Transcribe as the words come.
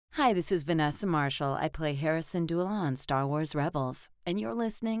Hi, this is Vanessa Marshall. I play Harrison Dula on Star Wars Rebels, and you're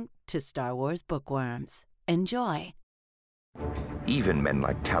listening to Star Wars Bookworms. Enjoy. Even men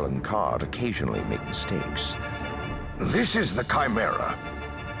like Talon Card occasionally make mistakes. This is the Chimera.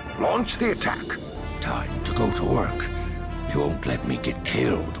 Launch the attack. Time to go to work. You won't let me get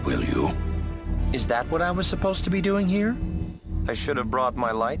killed, will you? Is that what I was supposed to be doing here? I should have brought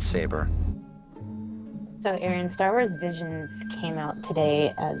my lightsaber. So, Aaron, Star Wars Visions came out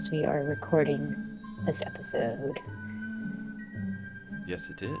today as we are recording this episode. Yes,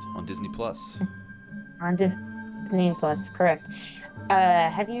 it did, on Disney Plus. On Disney Plus, correct.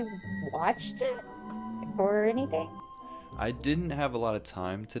 Have you watched it or anything? I didn't have a lot of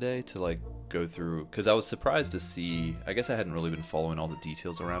time today to go through, because I was surprised to see, I guess I hadn't really been following all the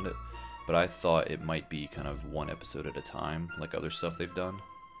details around it, but I thought it might be kind of one episode at a time, like other stuff they've done.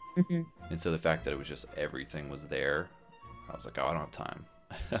 Mm-hmm. And so the fact that it was just everything was there, I was like, oh, I don't have time.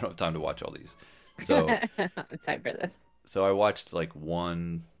 I don't have time to watch all these. So I don't have time for this. So I watched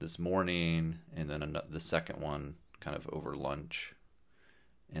one this morning, and then the second one kind of over lunch,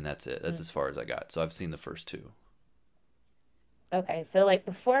 and that's it. That's as far as I got. So I've seen the first two. Okay, so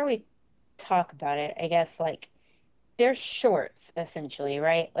before we talk about it, I guess they're shorts essentially,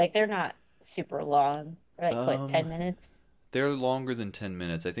 right? They're not super long, what, 10 minutes? They're longer than 10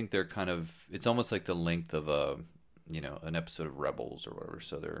 minutes. I think they're kind of, it's almost like the length of an episode of Rebels or whatever.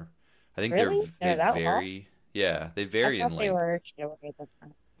 So I think Really? they They're that vary. long? Yeah, they vary I in thought they length. were shorter than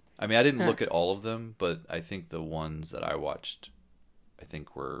that. I mean, I didn't Huh. look at all of them, but I think the ones that I watched, I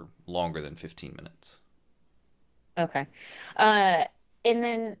think were longer than 15 minutes. Okay. And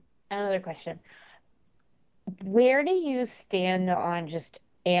then another question. Where do you stand on just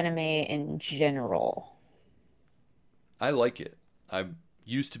anime in general? I like it. I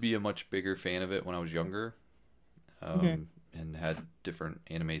used to be a much bigger fan of it when I was younger, Mhm. and had different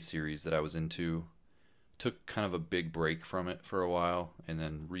anime series that I was into. Took kind of a big break from it for a while, and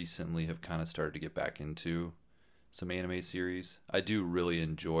then recently have kind of started to get back into some anime series. I do really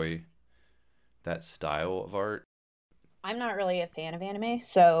enjoy that style of art. I'm not really a fan of anime,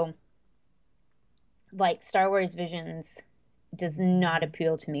 so Star Wars Visions does not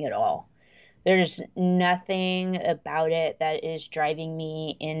appeal to me at all. There's nothing about it that is driving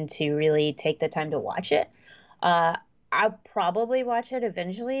me into really take the time to watch it. Uh, I'll probably watch it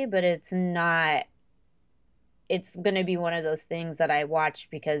eventually, but it's not, it's going to be one of those things that I watch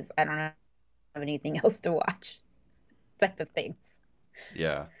because I don't have anything else to watch type of things.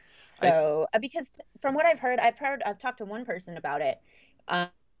 Yeah. So, because from what I've talked to one person about it, uh,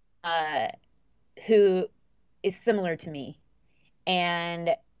 uh, who is similar to me,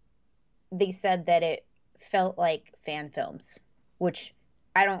 and they said that it felt like fan films, which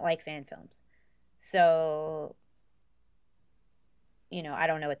I don't like fan films. So, I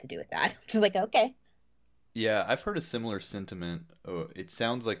don't know what to do with that. I'm just like, okay. Yeah, I've heard a similar sentiment. It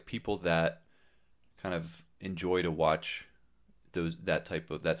sounds like people that kind of enjoy to watch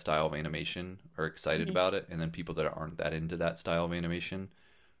that style of animation are excited Mhm. about it, and then people that aren't that into that style of animation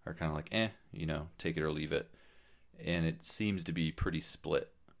are kind of like, take it or leave it. And it seems to be pretty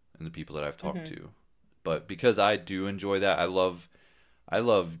split in the people that I've talked Mhm. to. But because I do enjoy that, I love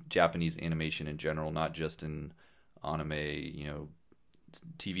Japanese animation in general, not just in anime,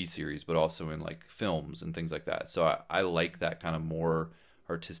 TV series, but also in films and things like that. So I like that kind of more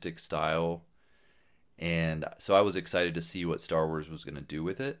artistic style. And so I was excited to see what Star Wars was going to do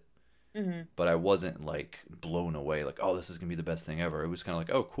with it, Mhm. but I wasn't blown away oh, this is going to be the best thing ever. It was kind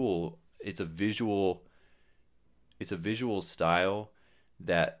of oh, cool. It's a visual style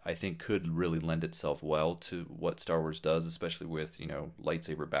that I think could really lend itself well to what Star Wars does, especially with,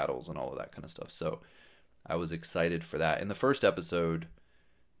 lightsaber battles and all of that kind of stuff. So I was excited for that. And the first episode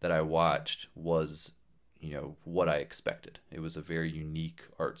that I watched was, what I expected. It was a very unique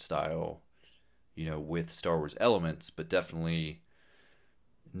art style, with Star Wars elements, but definitely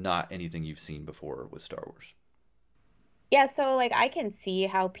not anything you've seen before with Star Wars. Yeah, so I can see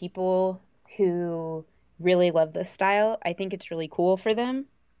how people who really love this style, I think it's really cool for them.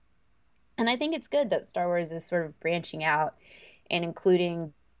 And I think it's good that Star Wars is sort of branching out and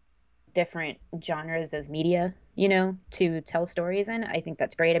including different genres of media, to tell stories in. I think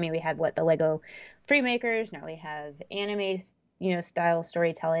that's great. I mean, we had the Lego Freemakers, now we have anime, style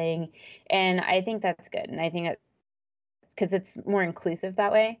storytelling, and I think that's good. And I think that's because it's more inclusive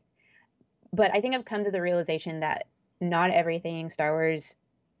that way. But I think I've come to the realization that not everything Star Wars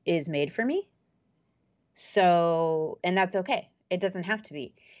is made for me. So, and that's okay. It doesn't have to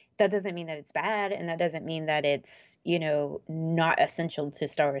be. That doesn't mean that it's bad, and that doesn't mean that it's, not essential to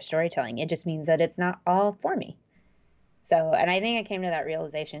Star Wars storytelling. It just means that it's not all for me. So, and I think I came to that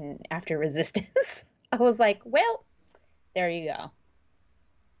realization after Resistance. I was like, well, there you go.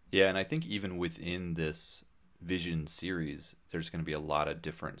 Yeah, and I think even within this Vision series, there's going to be a lot of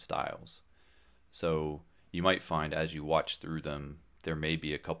different styles. So you might find as you watch through them, there may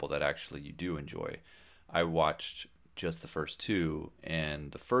be a couple that actually you do enjoy. I watched just the first two,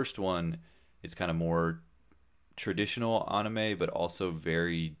 and the first one is kind of more traditional anime, but also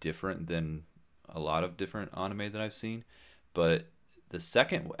very different than a lot of different anime that I've seen. But the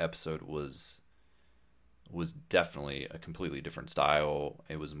second episode was definitely a completely different style.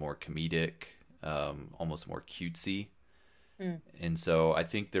 It was more comedic, almost more cutesy. And so I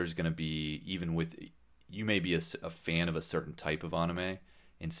think there's going to be, even with, you may be a fan of a certain type of anime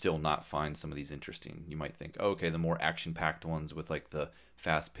and still not find some of these interesting. You might think, oh, okay, the more action-packed ones with like the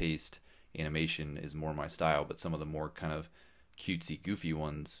fast-paced animation is more my style, but some of the more kind of cutesy, goofy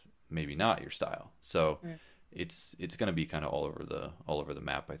ones, maybe not your style. So it's going to be kind of all over the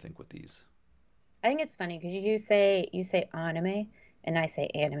map, I think, with these. I think it's funny because you say anime and I say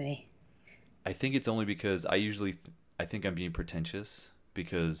anime. I think it's only because I think I'm being pretentious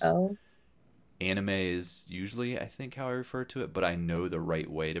because Oh, anime is usually, I think, how I refer to it, but I know the right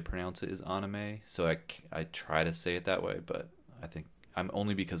way to pronounce it is anime, so I try to say it that way, but I think I'm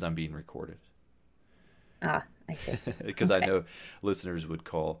only because I'm being recorded. I see. Because I Okay. know listeners would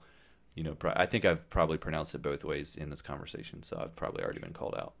call, I think I've probably pronounced it both ways in this conversation, so I've probably already been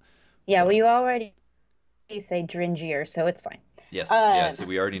called out. Yeah, well, But you already say Dringier, so it's fine. yes, yeah, Um, see,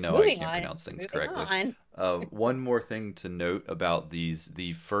 we already know I moving can't on. pronounce things Moving correctly. on. One more thing to note about these,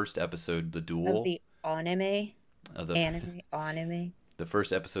 the first episode, The Of Duel, the anime, of the anime. the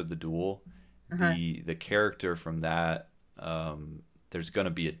first episode, The Duel, Uh-huh. the character from that, there's going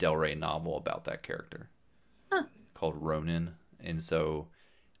to be a Del Rey novel about that character Huh. called Ronin, and so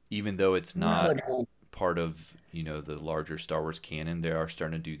even though it's not part of the larger Star Wars canon, they are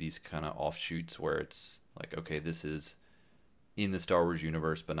starting to do these kind of offshoots where it's like, okay, this is in the Star Wars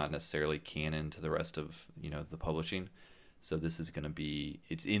universe, but not necessarily canon to the rest of the publishing. So this is going to be,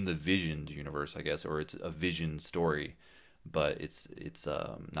 it's in the Visions universe, I guess, or it's a Vision story, but it's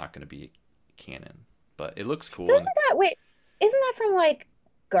not going to be canon. But it looks cool. So isn't that from like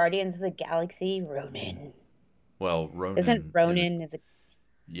Guardians of the Galaxy? Ronin. Well, Isn't Ronin is a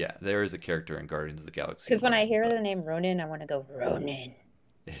yeah, there is a character in Guardians of the Galaxy, because when I Ronin, hear but the name Ronin, I want to go Ronin.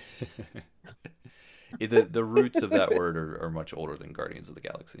 the roots of that word are much older than Guardians of the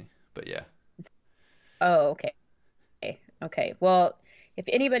Galaxy. But yeah. Oh, okay. Okay. Well, if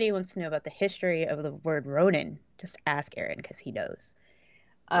anybody wants to know about the history of the word Ronin, just ask Aaron because he knows.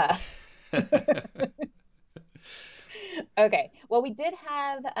 Uh, okay. Well, we did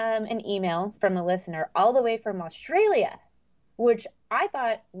have an email from a listener all the way from Australia, which I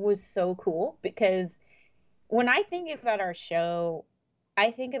thought was so cool because when I think about our show,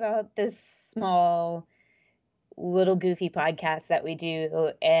 I think about this small, little goofy podcast that we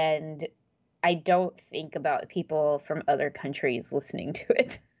do, and I don't think about people from other countries listening to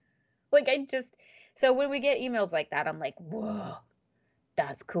it. Like, so when we get emails like that, I'm like, whoa,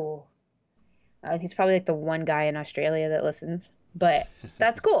 that's cool. He's probably like the one guy in Australia that listens, but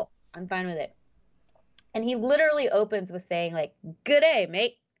that's cool. I'm fine with it. And he literally opens with saying, like, good day,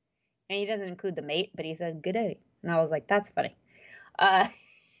 mate. And he doesn't include the mate, but he said, good day. And I was like, that's funny. Uh,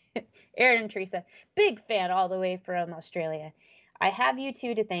 Aaron and Teresa, big fan all the way from Australia. I have you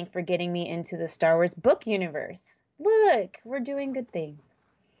two to thank for getting me into the Star Wars book universe. Look, we're doing good things.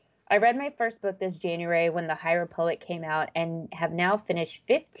 I read my first book this January when The High Republic came out and have now finished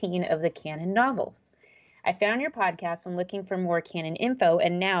 15 of the canon novels. I found your podcast when looking for more canon info,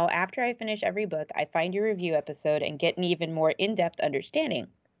 and now, after I finish every book, I find your review episode and get an even more in-depth understanding.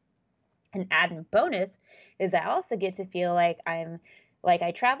 An added bonus is I also get to feel like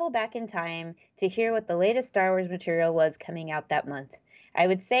I travel back in time to hear what the latest Star Wars material was coming out that month. I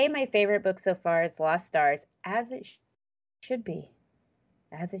would say my favorite book so far is Lost Stars, as it should be.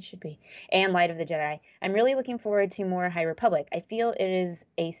 As it should be. And Light of the Jedi. I'm really looking forward to more High Republic. I feel it is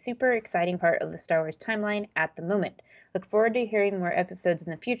a super exciting part of the Star Wars timeline at the moment. Look forward to hearing more episodes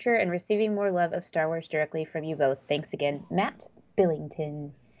in the future and receiving more love of Star Wars directly from you both. Thanks again, Matt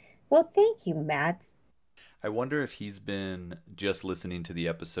Billington. Well, thank you, Matt. I wonder if he's been just listening to the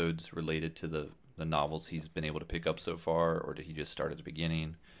episodes related to the novels he's been able to pick up so far, or did he just start at the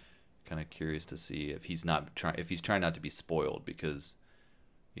beginning? Kind of curious to see if he's trying not to be spoiled, because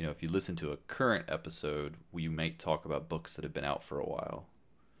if you listen to a current episode, we might talk about books that have been out for a while,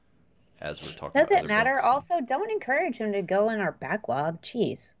 as we're talking Does about it other matter? books. Also, don't encourage him to go in our backlog.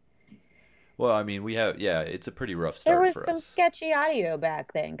 Jeez. Well, I mean, it's a pretty rough There start was for some us. sketchy audio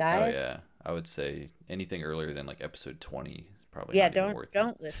back then, Oh guys. yeah, I would say anything earlier than like episode 20 is probably Yeah, not even worth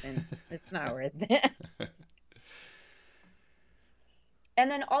don't listen. It's not worth it. And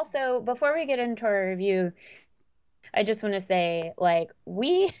then also, before we get into our review, I just want to say, like,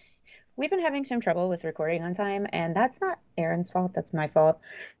 we've been having some trouble with recording on time, and that's not Aaron's fault, that's my fault.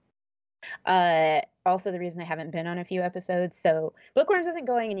 Also the reason I haven't been on a few episodes. So Bookworms isn't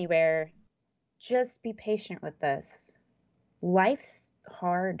going anywhere. Just be patient with us. Life's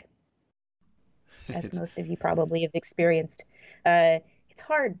hard, as most of you probably have experienced. It's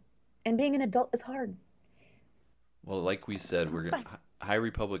hard, and being an adult is hard. Well, like we said, we're gonna High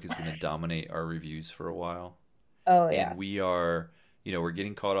Republic is gonna dominate our reviews for a while. Oh yeah. And we are, we're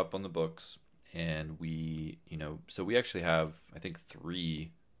getting caught up on the books, and so we actually have, I think,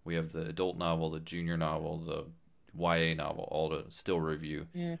 3. We have the adult novel, the junior novel, the YA novel, all to still review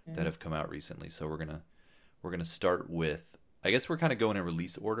that have come out recently. So we're gonna start with, I guess we're kind of going in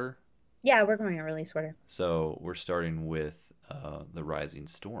release order. Yeah, we're going in release order. So we're starting with The Rising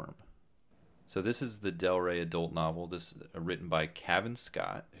Storm. So this is the Del Rey adult novel. This is written by Cavan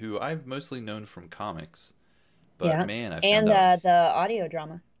Scott, who I've mostly known from comics. But man, I found out. The audio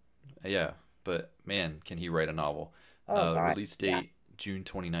drama. Yeah, but man, can he write a novel. Release date June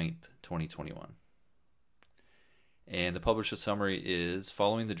 29th, 2021. And the publisher summary is,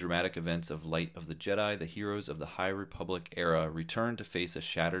 following the dramatic events of Light of the Jedi, the heroes of the High Republic era return to face a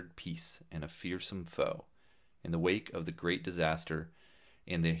shattered peace and a fearsome foe. In the wake of the great disaster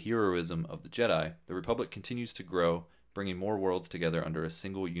and the heroism of the Jedi, the Republic continues to grow, bringing more worlds together under a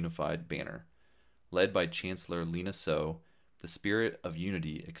single unified banner. Led by Chancellor Lina Soh, the spirit of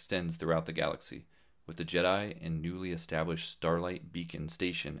unity extends throughout the galaxy, with the Jedi and newly established Starlight Beacon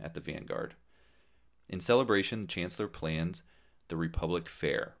Station at the vanguard. In celebration, the Chancellor plans the Republic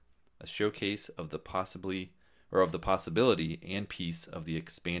Fair, a showcase of the possibility and peace of the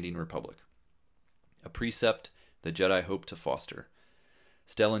expanding Republic. A precept the Jedi hope to foster.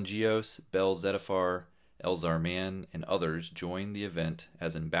 Stellan Gios, Bel Zettifar, Elzar Mann, and others join the event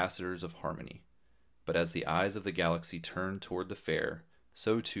as ambassadors of harmony. But as the eyes of the galaxy turn toward the fair,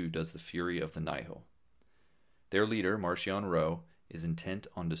 so too does the fury of the Nihil. Their leader, Marchion Ro, is intent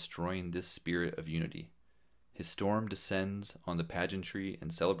on destroying this spirit of unity. His storm descends on the pageantry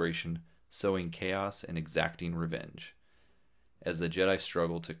and celebration, sowing chaos and exacting revenge. As the Jedi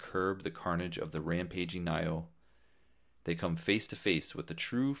struggle to curb the carnage of the rampaging Nihil, they come face to face with the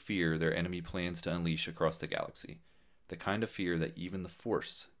true fear their enemy plans to unleash across the galaxy, the kind of fear that even the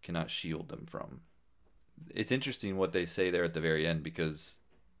Force cannot shield them from. It's interesting what they say there at the very end, because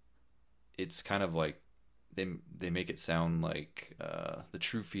it's kind of like they make it sound like the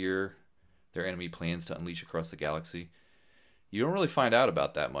true fear their enemy plans to unleash across the galaxy. You don't really find out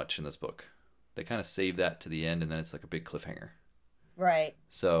about that much in this book. They kind of save that to the end, and then it's like a big cliffhanger. Right.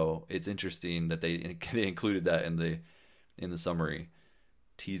 So it's interesting that they included that in the summary,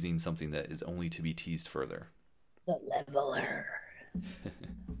 teasing something that is only to be teased further. The Leveler.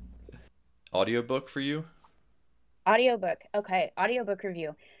 Audiobook for you? Audiobook. Okay, audiobook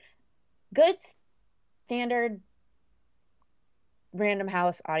review. Good standard Random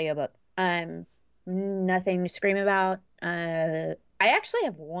House audiobook. Nothing to scream about. I actually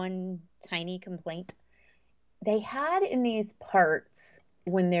have one tiny complaint. They had in these parts,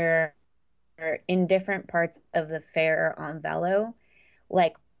 when they're in different parts of the fair on Velo,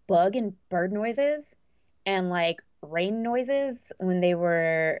 like bug and bird noises and like rain noises when they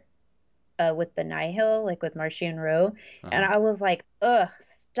were with the Nihil, like with Marchion Ro. And I was like, ugh,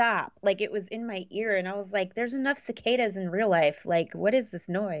 stop. Like, it was in my ear, and I was like, there's enough cicadas in real life. Like, what is this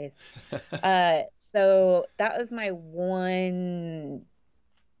noise? So that was my one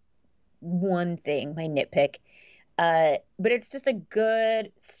thing, my nitpick. But it's just a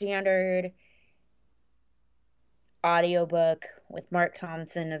good standard audiobook with Mark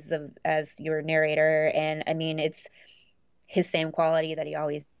Thompson as your narrator, and I mean, it's his same quality that he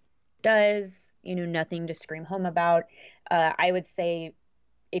always does, nothing to scream home about. I would say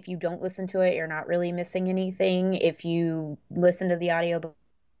if you don't listen to it, you're not really missing anything. If you listen to the audiobooks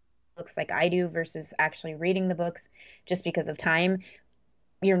like I do versus actually reading the books just because of time,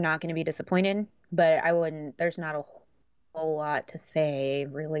 you're not going to be disappointed. But there's not a whole lot to say,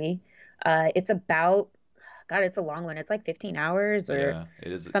 really. It's about, God, it's a long one. It's like 15 hours or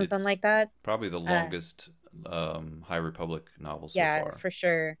it is, something like that. Probably the longest High Republic novel so far. Yeah, for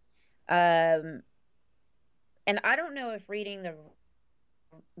sure. And I don't know if reading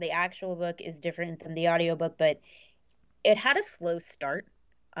the actual book is different than the audiobook, but it had a slow start.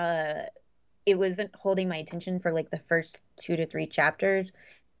 It wasn't holding my attention for like the first 2 to 3 chapters,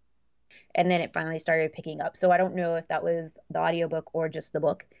 and then it finally started picking up. So I don't know if that was the audiobook or just the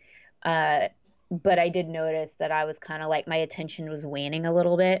book. Uh, but I did notice that I was kind of like my attention was waning a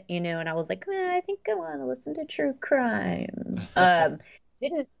little bit, and I was like, I think I want to listen to true crime.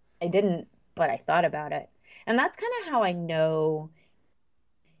 Didn't I didn't, but I thought about it. And that's kind of how I know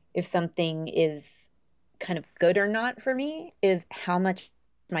if something is kind of good or not for me is how much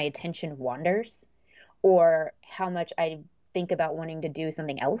my attention wanders or how much I think about wanting to do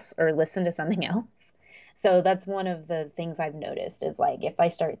something else or listen to something else. So that's one of the things I've noticed is like if I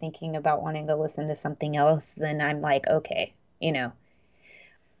start thinking about wanting to listen to something else, then I'm like, okay, you know.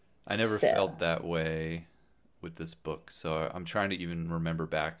 I never So, felt that way with this book, so I'm trying to even remember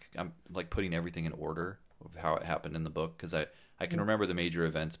back. I'm like putting everything in order of how it happened in the book because I can remember the major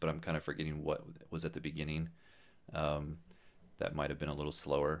events, but I'm kind of forgetting what was at the beginning. Um, that might have been a little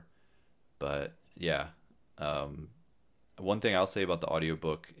slower, but yeah. Um, One thing I'll say about the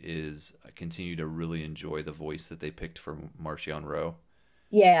audiobook is I continue to really enjoy the voice that they picked for Marcion Rowe.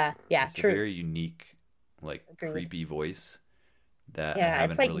 yeah, yeah, It's a true. very unique, like Agreed. creepy voice that I Yeah,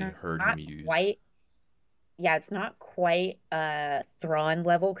 it's haven't like really heard not him use. quite, yeah, it's not quite Thrawn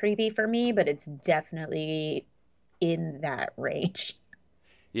level creepy for me, but it's definitely in that range.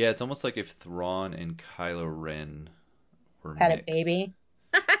 Yeah, it's almost like if Thrawn and Kylo Ren were Had a mixed. baby.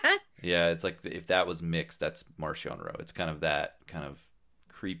 Yeah, it's like if that was mixed, that's Marcion Rowe. It's kind of that kind of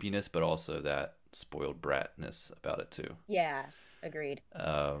creepiness, but also that spoiled bratness about it too. Yeah, agreed.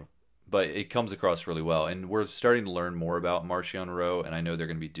 Uh, but it comes across really well, and we're starting to learn more about Marcion Rowe, and I know they're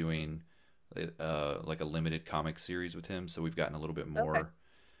going to be doing like a limited comic series with him, so we've gotten a little bit Okay. more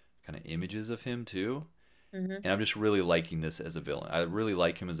kind of images of him too. Hmm. And I'm just really liking this as a villain. I really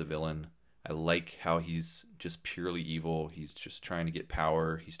like him as a villain. I like how he's just purely evil. He's just trying to get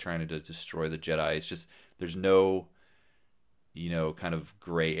power. He's trying to destroy the Jedi. It's just there's no, kind of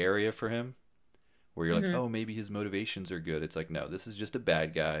gray area for him where you're like, Hmm. oh, maybe his motivations are good. It's like, no, this is just a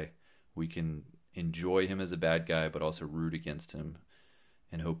bad guy. We can enjoy him as a bad guy, but also root against him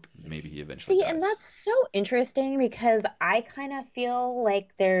and hope maybe he eventually See, and dies. that's so interesting because I kind of feel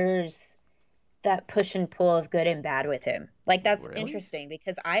like there's that push and pull of good and bad with him. Like that's Really? interesting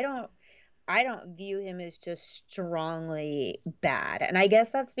because I don't view him as just strongly bad. And I guess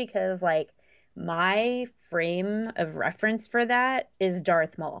that's because like my frame of reference for that is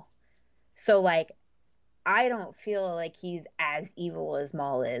Darth Maul. So like I don't feel like he's as evil as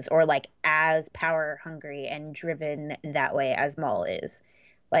Maul is or like as power hungry and driven that way as Maul is.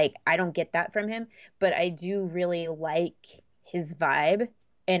 Like I don't get that from him, but I do really like his vibe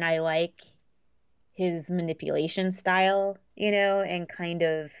and I like his manipulation style, and kind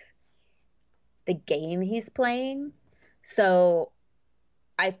of the game he's playing. So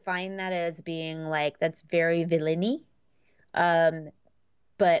I find that as being like that's very villainy. Um,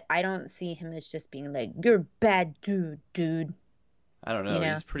 but I don't see him as just being like, you're a bad dude, I don't you know. know.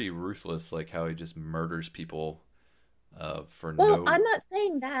 He's pretty ruthless, like how he just murders people for Well, no. I'm not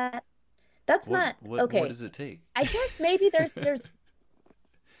saying that. That's What not what what okay. does it take? I guess maybe there's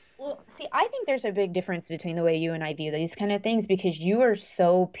well, see, I think there's a big difference between the way you and I view these kind of things because you are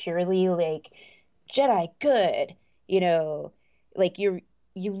so purely like Jedi good, you know, like you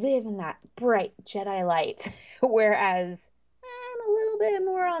live in that bright Jedi light, whereas I'm a little bit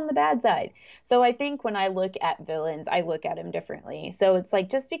more on the bad side. So I think when I look at villains, I look at them differently. So it's like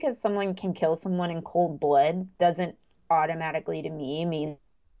just because someone can kill someone in cold blood doesn't automatically to me mean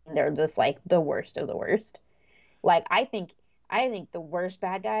they're just like the worst of the worst. Like I think the worst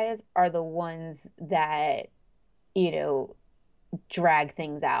bad guys are the ones that, you know, drag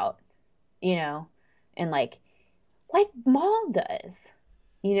things out, you know, and like Maul does,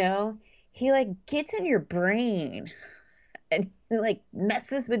 you know? He like gets in your brain and like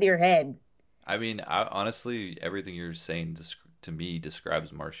messes with your head. I mean, honestly, everything you're saying to me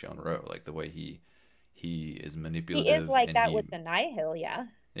describes Marcion Rowe, like the way he is He is manipulative like and that with the Nihil, yeah.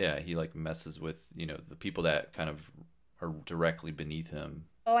 yeah, he like messes with, the people that kind of are directly beneath him.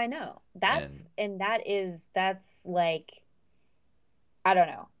 Oh, I know. And That's like I don't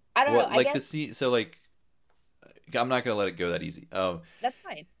know. I don't know. well, I like the guess scene, so like I'm not going to let it go that easy. that's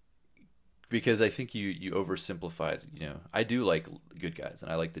fine. Because I think you oversimplified. I do like good guys and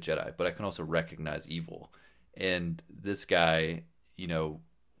I like the Jedi, but I can also recognize evil. And this guy,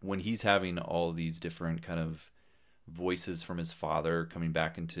 when he's having all these different kind of voices from his father coming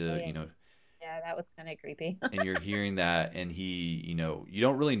back Oh into, yeah. Yeah, that was kind of creepy. and you're hearing that, and you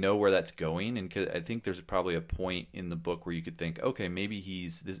don't really know where that's going. And I think there's probably a point in the book where you could think, okay, maybe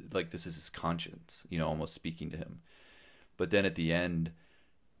he's this, like this is his conscience, almost speaking to him. But then at the end,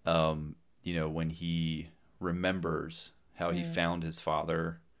 when he remembers how he Mm, found his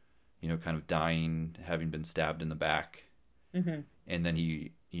father, kind of dying, having been stabbed in the back, hmm. and then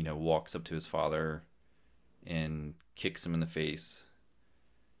he walks up to his father and kicks him in the face.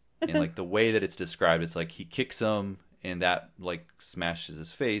 And like the way that it's described, it's like he kicks him and that like smashes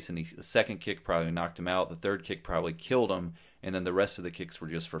his face, and the second kick probably knocked him out. The third kick probably killed him, and then the rest of the kicks were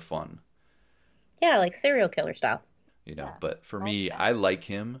just for fun. Yeah, like serial killer style. Yeah. But for me, I like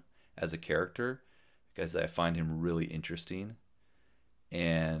him as a character because I find him really interesting,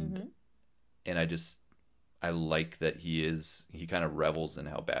 and I like that he kind of revels in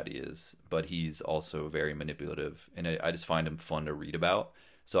how bad he is, but he's also very manipulative, and I just find him fun to read about.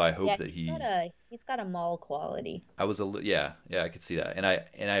 So I hope that he's got a mall quality. I was yeah, I could see that,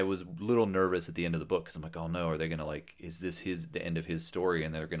 and I was a little nervous at the end of the book because I'm like, oh no, are they gonna like, is this the end of his story,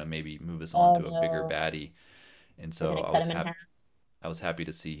 and they're gonna maybe move us on to a bigger baddie, and so I was happy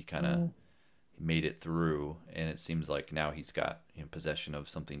to see he kind of made it through, and it seems like now he's got possession of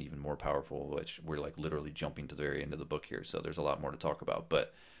something even more powerful, which we're like literally jumping to the very end of the book here, so there's a lot more to talk about,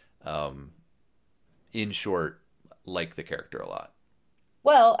 but in short, like the character a lot.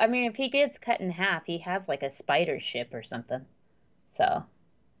 Well, I mean, if he gets cut in half, he has like a spider ship or something. So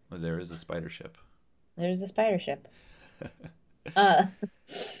Well, there is a spider ship. there's a spider ship. Uh,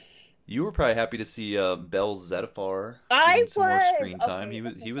 You were probably happy to see Bell Zettifar I getting some more was. screen time.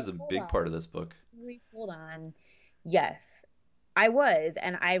 Okay, He was a hold big on. part of this book. Hold on. Yes, I was,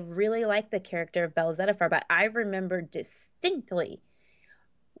 and I really like the character of Belle Zettifar, but I remember distinctly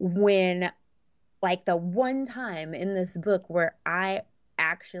when, like, the one time in this book where I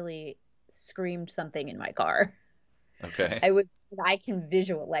actually screamed something in my car. Okay. I can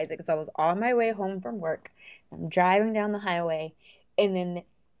visualize it because I was on my way home from work. I'm driving down the highway, and then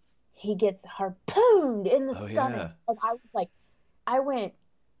he gets harpooned in the Oh stomach. yeah. And I went,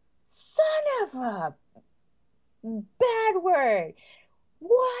 son of a bad word.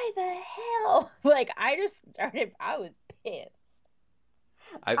 Why the hell? Like, I was pissed.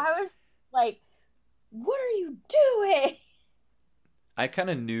 I I was like, what are you doing? I kind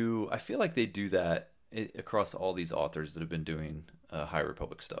of knew. I feel like they do that across all these authors that have been doing High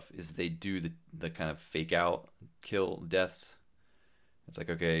Republic stuff. Is they do the kind of fake out kill deaths. It's like,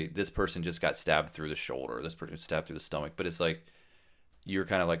 okay, this person just got stabbed through the shoulder. This person stabbed through the stomach. But it's like you're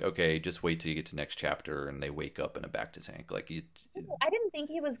kind of like, okay, just wait till you get to next chapter, and they wake up in a bacta tank. Like I didn't think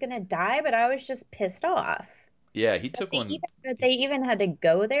he was gonna die, but I was just pissed off. yeah, he took one. That they even had to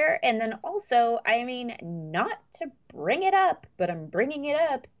go there. And then also, I mean, not to bring it up, but I'm bringing it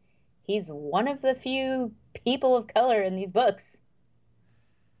up. He's one of the few people of color in these books.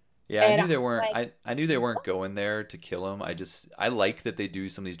 Yeah, I And knew they I'm weren't. like, I knew they weren't going there to kill him. I like that they do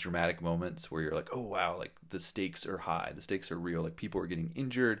some of these dramatic moments where you're like, oh wow, like the stakes are high, the stakes are real, like people are getting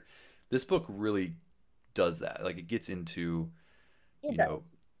injured. This book really does that. Like it gets into, it you know,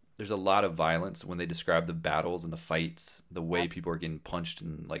 does. there's a lot of violence when they describe the battles and the fights, the way people are getting punched,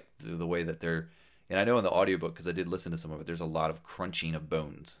 and like the way that they're. And I know in the audiobook, because I did listen to some of it, there's a lot of crunching of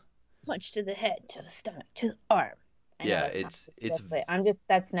bones. Punch to the head, to the stomach, to the arm. I know Yeah, that's not it's supposed to be.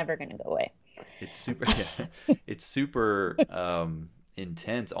 That's never gonna go away. It's super, yeah, it's super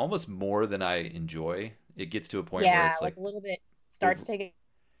intense, almost more than I enjoy. It gets to a point where Yeah, it's like like, a little bit starts to get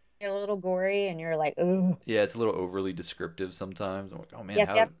a little gory, and you're like, ugh. yeah, it's a little overly descriptive sometimes. I'm like, oh man, Yes,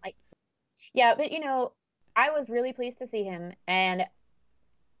 how? yeah, like, yeah, but I was really pleased to see him, and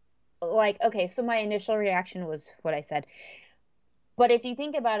like, okay, so my initial reaction was what I said, but if you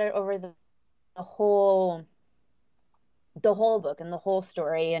think about it over the whole book and the whole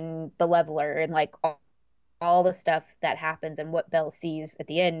story and the leveler and like all the stuff that happens and what Belle sees at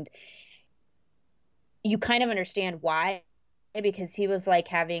the end, you kind of understand why, because he was like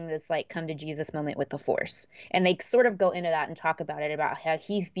having this like come to Jesus moment with the Force. And they sort of go into that and talk about it, about how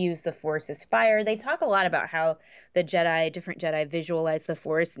he views the Force as fire. They talk a lot about how different Jedi visualize the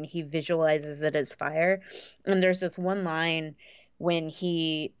Force, and he visualizes it as fire. And there's this one line when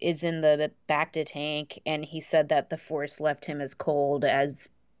he is in the bacta tank, and he said that the Force left him as cold as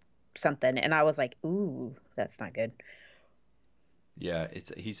something. And I was like, ooh, that's not good. Yeah,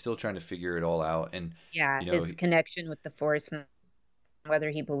 he's still trying to figure it all out, and Yeah, you know, his connection with the Force and whether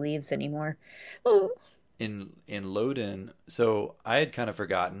he believes anymore. Ooh. in Loden, so I had kind of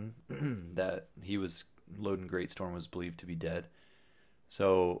forgotten that Loden Greatstorm was believed to be dead.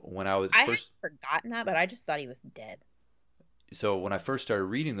 So when I I had forgotten that, but I just thought he was dead. So when I first started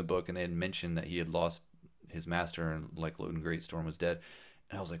reading the book and they had mentioned that he had lost his master and like Loden Greatstorm was dead,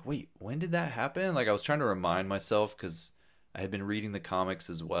 and I was like, wait, when did that happen? Like I was trying to remind myself because I had been reading the comics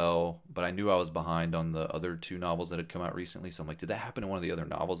as well, but I knew I was behind on the other two novels that had come out recently. So I'm like, did that happen in one of the other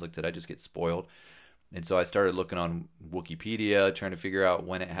novels? Like, did I just get spoiled? And so I started looking on Wikipedia, trying to figure out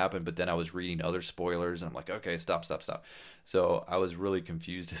when it happened, but then I was reading other spoilers, and I'm like, okay, stop. So I was really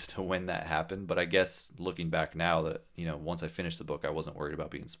confused as to when that happened, but I guess looking back now that, once I finished the book, I wasn't worried about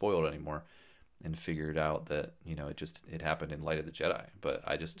being spoiled anymore, and figured out that, it happened in Light of the Jedi. But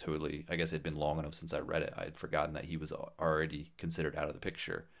I just I guess it'd been long enough since I read it. I had forgotten that he was already considered out of the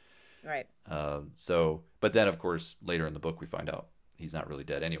picture. Right. But then, of course, later in the book, we find out he's not really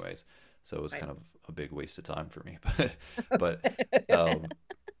dead anyways. So it was kind of a big waste of time for me. But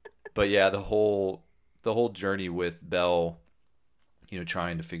yeah, the whole journey with Bell,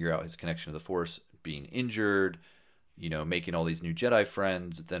 trying to figure out his connection to the Force, being injured, making all these new Jedi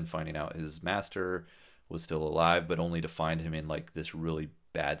friends, then finding out his master was still alive, but only to find him in like this really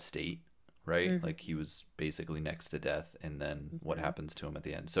bad state, right? Mm-hmm. Like he was basically next to death, and then what happens to him at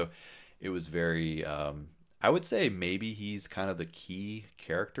the end. So it was very, I would say maybe he's kind of the key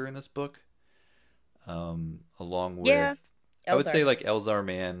character in this book, along with, I would say like Elzar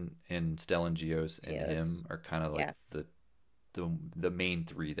Mann and Stellan Gios and him are kind of like the main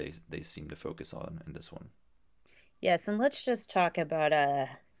three they seem to focus on in this one. Yes, and let's just talk about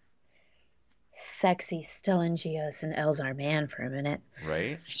sexy Stellan Gios and Elzar Mann for a minute.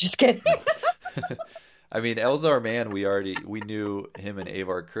 Right? Just kidding. I mean, Elzar Mann, we knew him and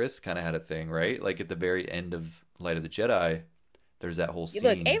Avar Kriss kind of had a thing, right? Like at the very end of Light of the Jedi, there's that whole scene.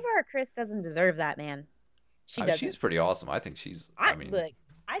 Look, Avar Kriss doesn't deserve that, man. She doesn't. She's pretty awesome. I think she's. I think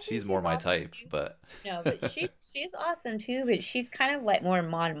she's more my type, too. But no, but she's awesome too. But she's kind of like more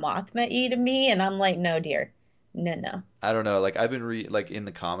Mon Mothma-y to me, and I'm like, no, dear. No. I don't know. Like I've been like in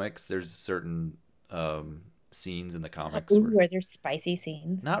the comics, there's certain scenes in the comics. Were there spicy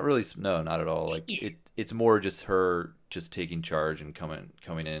scenes? Not really. No, not at all. Like it's more just her just taking charge and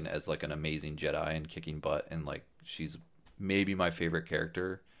coming in as like an amazing Jedi and kicking butt, and like she's maybe my favorite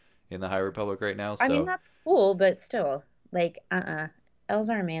character in the High Republic right now. So. I mean, that's cool, but still, like,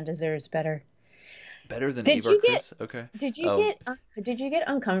 Elzar Mann deserves better. Better than Avar Kriss? Okay. Did you get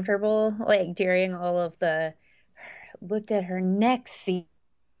uncomfortable like during all of the looked at her neck scenes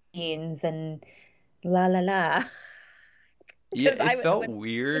and la la la? Yeah, it felt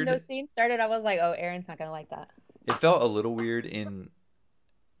weird. When those scenes started, I was like, oh, Aaron's not gonna like that. It felt a little weird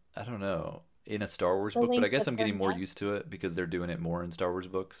I don't know, in a Star Wars book, but I guess I'm getting more used to it because they're doing it more in Star Wars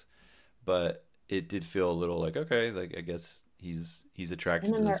books. But it did feel a little like, okay, like I guess he's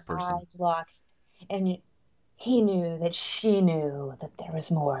attracted to this person. Eyes locked, and he knew that she knew that there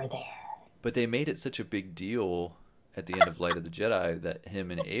was more there. But they made it such a big deal at the end of Light of the Jedi that him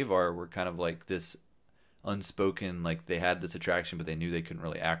and Avar were kind of like this unspoken, like they had this attraction, but they knew they couldn't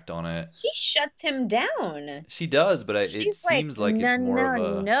really act on it. She shuts him down. She does, but it seems like it's more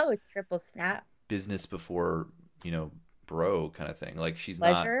of a triple snap business before, bro kind of thing. Like she's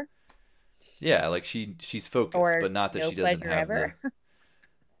pleasure? Not. Yeah, like she's focused, but not that she doesn't have ever.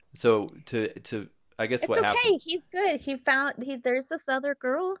 So to I guess what happened. It's okay. He's good. There's this other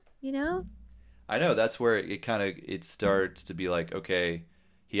girl, I know that's where it starts to be like, okay,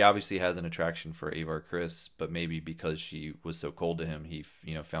 he obviously has an attraction for Avar Kriss, but maybe because she was so cold to him, he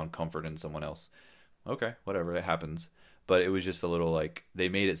found comfort in someone else. Okay, whatever, it happens. But it was just a little like they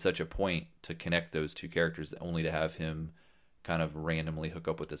made it such a point to connect those two characters, only to have him kind of randomly hook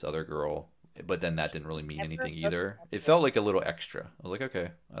up with this other girl. But then that didn't really mean anything either. It felt like a little extra. I was like,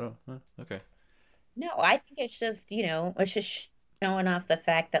 okay, okay. No, I think it's just, it's just showing off the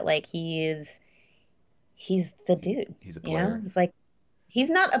fact that like he's the dude. He's a player. It's like he's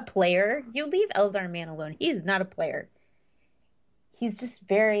not a player. You leave Elzar Mann alone. He's not a player. He's just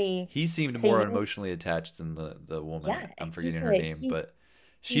very. He seemed more emotionally attached than the woman. Yeah, I'm forgetting her name, but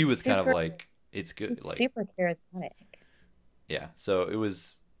she was kind of like it's good. He's like super charismatic. Yeah, so it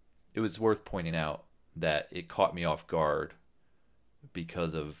was worth pointing out that it caught me off guard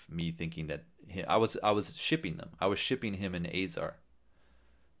because of me thinking that I was shipping them. I was shipping him and Azar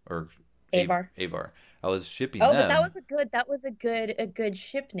or Avar. Avar. I was shipping them. But that was a good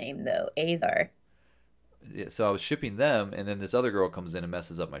ship name though, Azar. Yeah, so I was shipping them, and then this other girl comes in and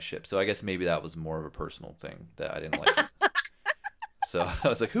messes up my ship. So I guess maybe that was more of a personal thing that I didn't like. So I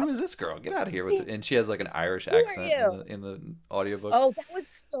was like, "Who is this girl? Get out of here with it!" And she has like an Irish accent in the audiobook. Oh, that was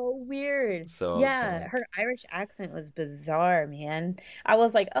so weird. So yeah, her Irish accent was bizarre, man. I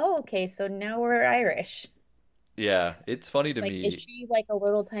was like, "Oh, okay, so now we're Irish." Yeah, it's funny to me. Is she like a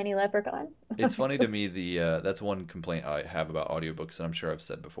little tiny leprechaun? It's funny to me. That's one complaint I have about audiobooks, and I'm sure I've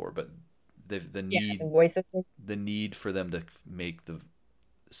said before, but the need for them to make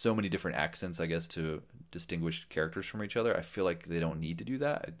so many different accents, I guess, to distinguish characters from each other. I feel like they don't need to do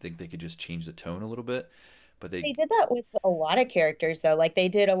that. I think they could just change the tone a little bit. but They did that with a lot of characters though. Like they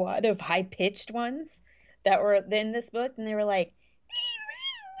did a lot of high-pitched ones that were in this book, and they were like,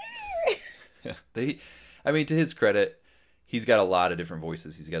 they, I mean, to his credit, he's got a lot of different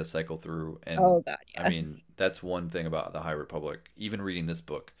voices he's got to cycle through, and oh God, I yeah. mean, that's one thing about the High Republic. Even reading this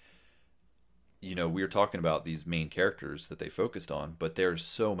book, we were talking about these main characters that they focused on, but there's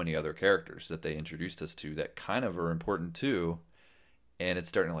so many other characters that they introduced us to that kind of are important too. And it's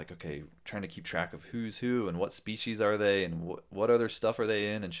starting to like, okay, trying to keep track of who's who and what species are they and what other stuff are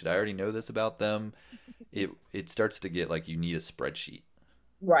they in and should I already know this about them? It starts to get like you need a spreadsheet.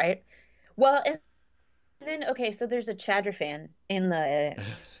 Right. Well, and then okay, so there's a Chadra fan in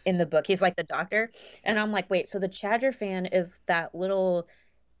the book. He's like the doctor, and I'm like, wait, so the Chadra fan is that little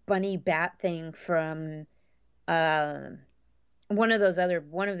bunny bat thing from um one of the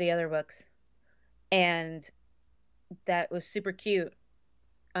other books, and that was super cute.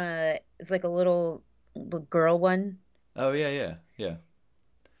 It's like a little girl one, Oh yeah, yeah, yeah.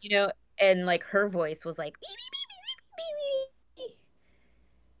 you know, and like her voice was like, "Beep, beep, beep, beep, beep, beep,"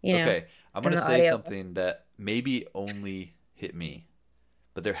 Okay, I'm in gonna the say audio. something that maybe only hit me,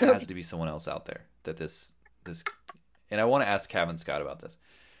 but there has to be someone else out there that this, and I want to ask Kevin Scott about this.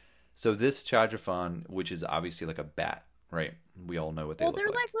 So this Chadrafan, which is obviously like a bat, right? We all know what they Well, look they're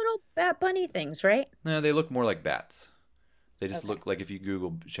like like. little bat bunny things, right? No, they look more like bats. They just Okay. look like if you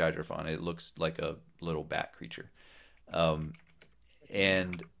Google Chadrafan, it looks like a little bat creature. Um,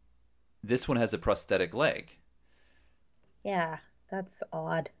 and this one has a prosthetic leg. Yeah, that's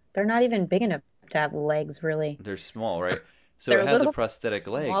odd. They're not even big enough to have legs, really. They're small, right? So it They're has a little prosthetic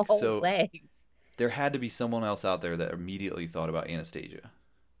leg. small So legs. there had to be someone else out there that immediately thought about Anastasia,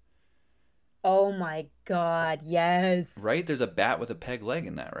 Oh my God, yes. right? There's a bat with a peg leg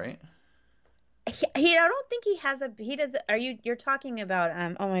in that, right? I don't think he has a he does you're talking about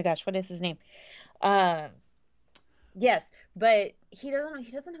oh my gosh, what is his name? Um yes, but he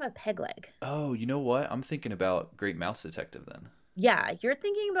doesn't have a peg leg. Oh, you know what? I'm thinking about Great Mouse Detective then. Yeah, you're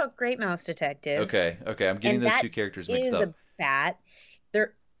thinking about Great Mouse Detective, Okay, okay, I'm getting and those that two characters mixed is up. a bat.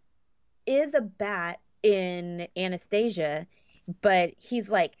 There is a bat in Anastasia, but he's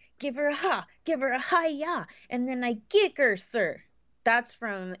like, give her a hi ya, and then I kick her, sir. That's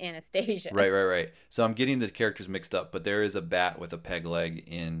from Anastasia. Right, right, right. So I'm getting the characters mixed up, but there is a bat with a peg leg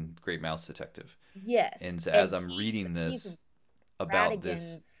in Great Mouse Detective. Yes, And so as and I'm reading he's this about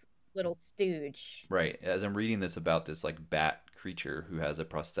this, Radigan's little stooge. right, as I'm reading this about this like bat creature who has a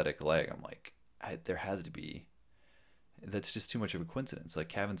prosthetic leg, I'm like, there has to be. That's just too much of a coincidence. Like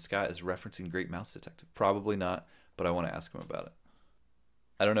Kevin Scott is referencing Great Mouse Detective. Probably not, but I want to ask him about it.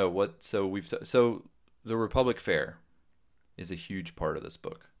 I don't know what. So so the Republic Fair is a huge part of this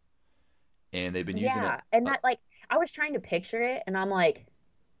book, and they've been using it. Yeah, and that like I was trying to picture it, and I'm like,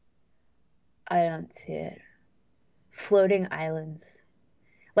 I don't see it. Floating islands.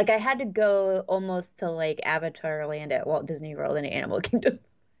 Like I had to go almost to like Avatar Land at Walt Disney World and Animal Kingdom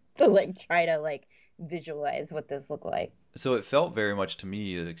to like try to like visualize what this looked like. So it felt very much to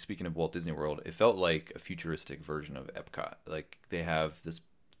me, like speaking of Walt Disney World, it felt like a futuristic version of Epcot. Like they have this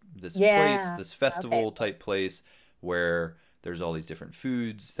place, Yeah. this Okay. festival type place where there's all these different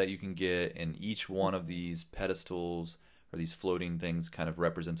foods that you can get, and each one of these pedestals or these floating things kind of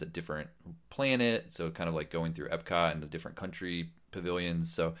represents a different planet. So kind of like going through Epcot and the different country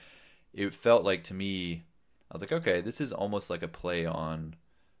pavilions. So it felt like to me, I was like, okay, this is almost like a play on,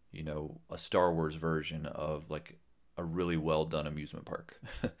 a Star Wars version of like a really well done amusement park.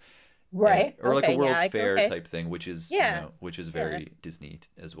 Right. Or like a Okay. Yeah. World's Fair Okay. type thing, which is Yeah. which is Yeah. very Disney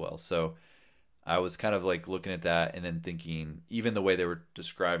as well. So I was kind of like looking at that and then thinking, even the way they were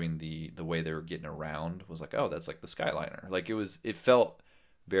describing the way they were getting around was like, oh, that's like the Skyliner. Like it felt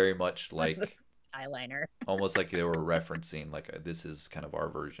very much The like eyeliner. almost like they were referencing like this is kind of our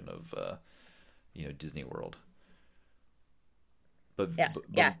version of Disney World, but Yeah. but,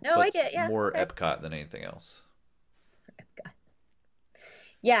 Yeah. but, No, I but get. Yeah. more Okay. Epcot than anything else. God.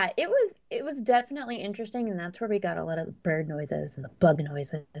 Yeah. It was definitely interesting, and that's where we got a lot of the bird noises and the bug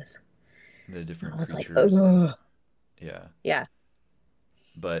noises. The And I different was like, creatures, ugh. yeah. Yeah.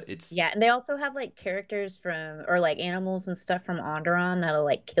 But it's Yeah, and they also have like characters from or like animals and stuff from Onderon that'll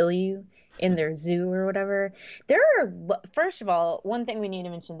like kill you in their zoo or whatever. First of all, one thing we need to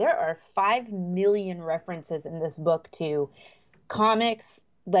mention, there are 5 million references in this book to comics,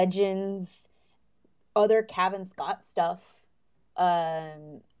 legends, other Cavan Scott stuff,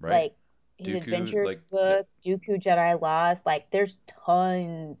 right. like his Dooku, adventures like books, Dooku Jedi Lost. Like, there's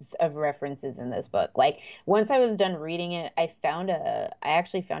tons of references in this book. Like, once I was done reading it, I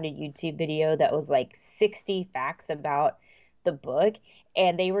actually found a YouTube video that was like 60 facts about the book,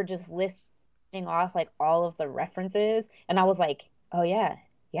 and they were just off like all of the references, and I was like, oh yeah,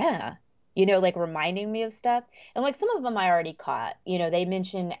 yeah. Like reminding me of stuff. And like some of them I already caught. They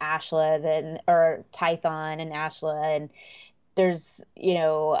mentioned Ashla then or Tython and Ashla, and there's,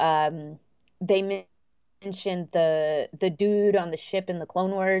 they mentioned the dude on the ship in the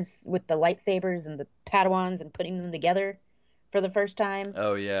Clone Wars with the lightsabers and the Padawans and putting them together for the first time.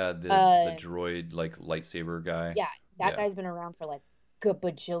 Oh yeah, the Uh, droid like lightsaber guy. yeah, that Yeah. guy's been around for like a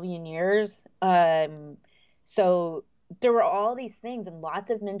bajillion years. So there were all these things and lots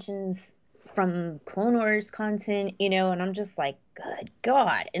of mentions from Clone Wars content, and I'm just like, good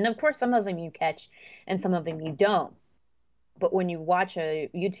God. And of course, some of them you catch and some of them you don't. But when you watch a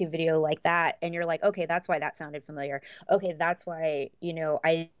YouTube video like that and you're like, okay, that's why that sounded familiar. Okay, that's why,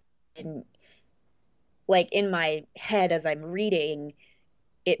 I didn't like in my head as I'm reading,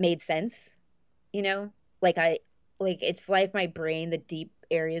 it made sense, you know? Like it's like my brain, the deep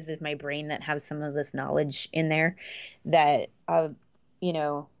areas of my brain that have some of this knowledge in there that you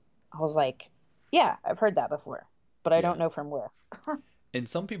know, I was like, yeah, I've heard that before, but I Yeah. don't know from where. And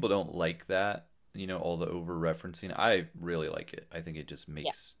some people don't like that, all the over referencing. I really like it. I think it just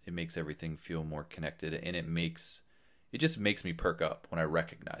Yeah, makes everything feel more connected, and it just makes me perk up when I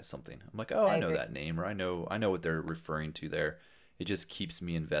recognize something. I'm like, "Oh, I I know agree. that name," or I know what they're referring to there. It just keeps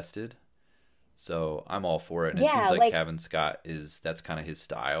me invested. So, I'm all for it. And it seems Yeah, like like Kevin Scott that's kind of his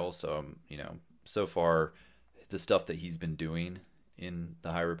style. So, so far the stuff that he's been doing in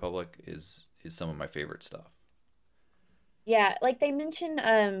the High Republic is some of my favorite stuff. yeah, like they mentioned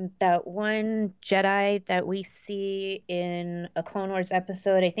that one Jedi that we see in a Clone Wars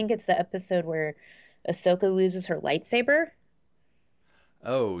episode. I think it's the episode where Ahsoka loses her lightsaber.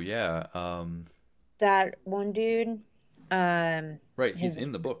 Oh, yeah. That one dude, Right, he's his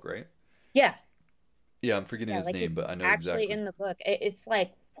in the book, right? yeah, Yeah, I'm forgetting yeah, his like name, he's but I know actually exactly. in the book. It's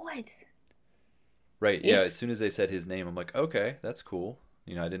like what? Right, yeah, Yeah, as soon as they said his name, I'm like, okay, that's cool.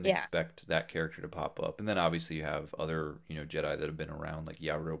 I didn't yeah. expect that character to pop up. And then obviously you have other, Jedi that have been around, like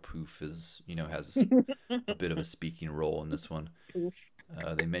Yaro Poof has a bit of a speaking role in this one. Oof.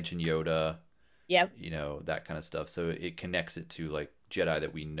 They mention Yoda, Yep. that kind of stuff. So it connects it to like Jedi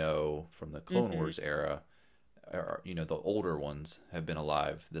that we know from the Clone Hmm. Wars era. Or, the older ones have been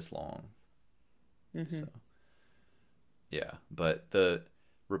alive this long. Hmm. So yeah, but the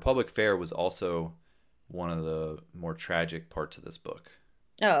Republic Fair was also one of the more tragic parts of this book,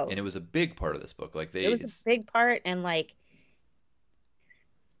 Oh, and it was a big part of this book. Like it was a big part, and like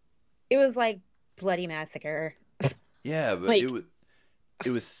it was like bloody massacre. yeah, but Like,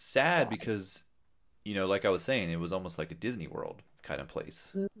 it was sad God. because like I was saying, it was almost like a Disney World kind of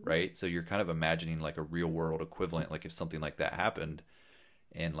place, Mhm. right? So you're kind of imagining like a real world equivalent, like if something like that happened,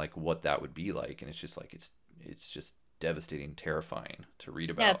 and like what that would be like, and it's just like it's just devastating, terrifying to read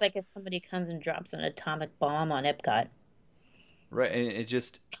Yeah, it's about. like if somebody comes and drops an atomic bomb on Epcot. Right, and it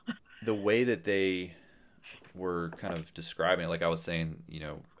just the way that they were kind of describing it, like I was saying,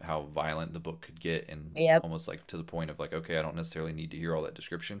 how violent the book could get, and Yep. almost like to the point of like, okay, I don't necessarily need to hear all that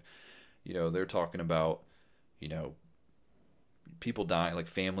description. They're talking about, you know, people dying, like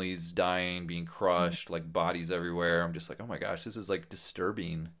families dying, being crushed, like bodies everywhere. I'm just like, oh my gosh, this is like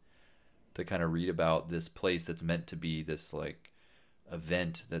disturbing to kind of read about this place that's meant to be this like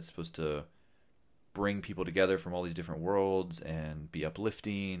event that's supposed to bring people together from all these different worlds and be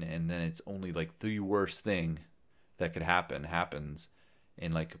uplifting, and then it's only like the worst thing that could happen happens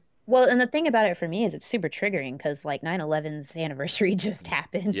in like Well, and the thing about it for me is it's super triggering because like 9/11's anniversary just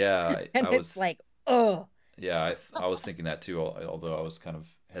happened. yeah And I it's was like, oh, yeah I was thinking that too, although I was kind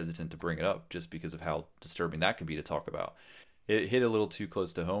of hesitant to bring it up just because of how disturbing that can be to talk about. It hit a little too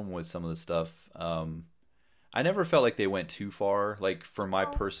close to home with some of the stuff. I never felt like they went too far. Like for my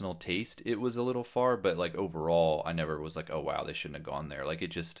personal taste, it was a little far, but like overall, I never was like, oh wow, they shouldn't have gone there. Like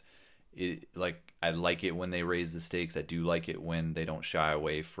it like I like it when they raise the stakes. I do like it when they don't shy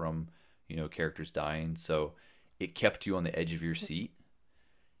away from characters dying. So it kept you on the edge of your seat,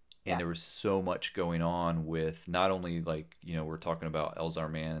 and yeah. there was so much going on with not only like we're talking about Elzar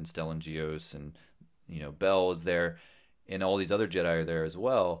Mann and Stellan Gios, and Bell is there, and all these other Jedi are there as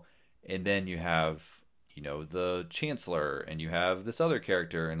well, and then you have the Chancellor, and you have this other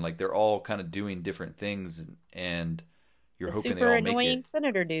character, and like they're all kind of doing different things, and you're The hoping they super all make annoying it.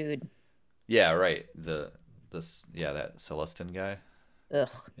 senator dude. Yeah, right. This yeah, that Celestin guy.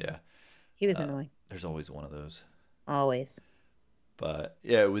 Ugh, Yeah. he was Uh, annoying. there's always one of those. Always. But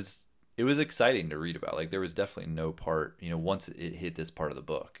yeah, it was exciting to read about. Like there was definitely no part, once it hit this part of the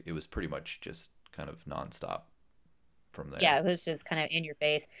book, it was pretty much just kind of nonstop from Yeah, there. it was just kind of in your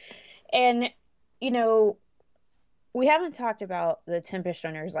face. And, you know, we haven't talked about the Tempest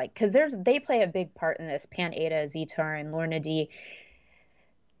Runners, like, because they play a big part in this. Pan Eta, Zetar, and Lorna D.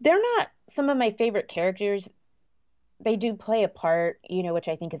 They're not some of my favorite characters. They do play a part, which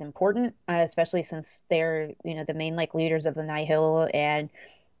I think is important, especially since they're, the main like leaders of the Nihil and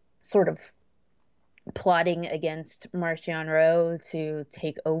sort of plotting against Marchion Ro to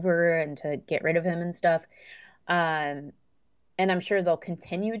take over and to get rid of him and stuff. Um, and I'm sure they'll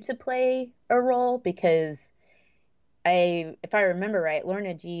continue to play a role because if I remember right,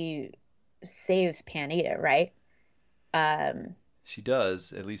 Lorna G saves Panetta, right? Um, She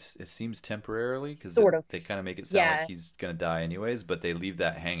does, at least it seems temporarily, because Sort of. they kind of make it sound like Yeah, he's gonna die anyways, but they leave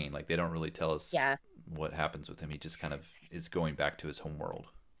that hanging. Like they don't really tell us yeah, what happens with him. He just kind of is going back to his home world.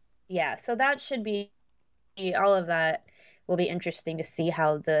 yeah. So that should be all of that will be interesting to see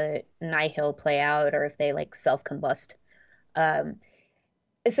how the Nihil play out or if they like self-combust. Um,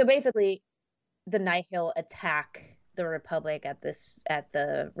 so basically, the Nihil attack the Republic at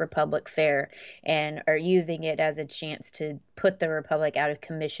the Republic Fair and are using it as a chance to put the Republic out of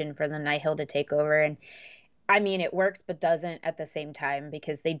commission for the Nihil to take over. And I mean, it works but doesn't at the same time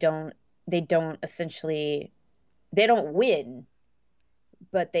because they don't essentially they don't win,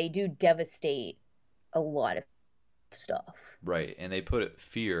 but they do devastate a lot of stuff. Right, and they put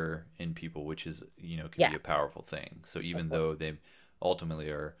fear in people, which is, can be Yeah, a powerful thing. So of even though course. they ultimately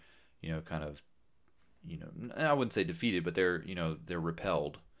are, kind of, I wouldn't say defeated, but they're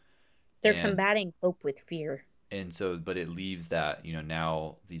repelled. They're And combating hope with fear. so, but it leaves that,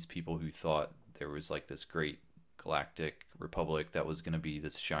 now these people who thought there was like this great galactic republic that was going to be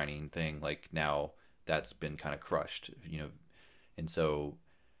this shining thing, like now that's been kind of crushed, and so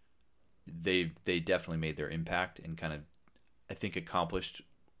they definitely made their impact and kind of, I think, accomplished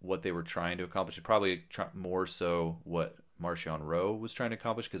what they were trying to accomplish. Probably more so what Marchion Ro was trying to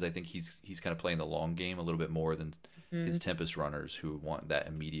accomplish, because I think he's kind of playing the long game a little bit more than his Mhm. Tempest runners who want that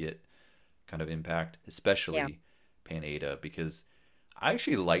immediate kind of impact, Yeah. especially Panetta, because I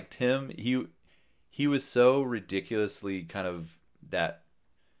actually liked him. He was so ridiculously kind of that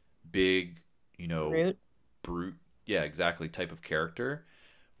big, Root. brute, yeah, exactly, type of character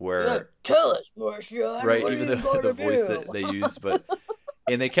Yeah, where, tell us, Martian, right, what are even you the gonna voice do? that they used, but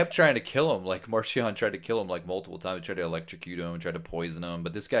and they kept trying to kill him. Like Marchion tried to kill him like multiple times. He tried to electrocute him, tried to poison him,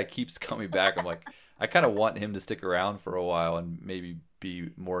 but this guy keeps coming back. I'm like, I kind of want him to stick around for a while and maybe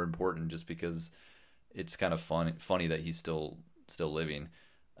be more important, just because it's kind of funny that he's still living.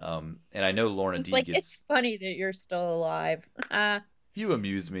 And I know Lorna It's D like it's gets, funny that you're still alive. you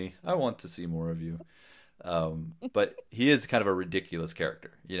amuse me. I want to see more of you. But he is kind of a ridiculous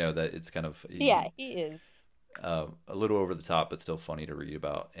character. That it's kind of Yeah, he is. a little over the top, but still funny to read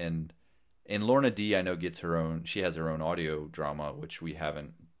about. And Lorna D, I know, gets her own. She has her own audio drama, which we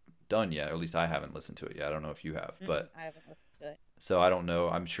haven't done yet. Or at least I haven't listened to it yet. I don't know if you have, but I haven't listened to it. so I don't know.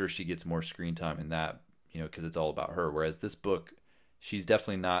 I'm sure she gets more screen time in that, because it's all about her. Whereas this book, she's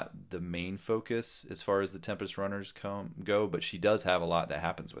definitely not the main focus as far as the Tempest Runners go, but she does have a lot that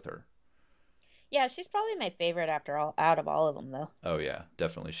happens with her. Yeah, she's probably my favorite after all out of all of them though. Oh yeah,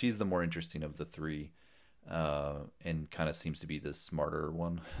 definitely. She's the more interesting of the three, and kind of seems to be the smarter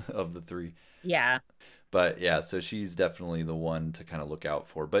one of the three. Yeah. But yeah, so she's definitely the one to kind of look out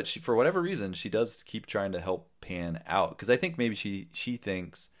for. But she, for whatever reason, she does keep trying to help Pan out, because I think maybe she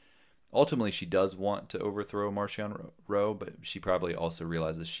thinks ultimately she does want to overthrow Marchion Ro, but she probably also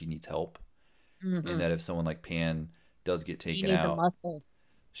realizes she needs help, and Hmm. that if someone like Pan does get You taken need the out, muscle.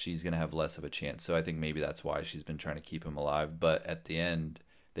 she's gonna have less of a chance. So I think maybe that's why she's been trying to keep him alive. But at the end,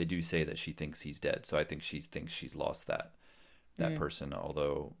 they do say that she thinks he's dead. So I think she thinks she's lost that Mm. person.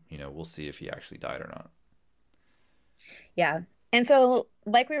 Although we'll see if he actually died or not. Yeah. And so,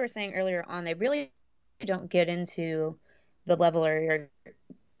 like we were saying earlier on, they really don't get into the leveler,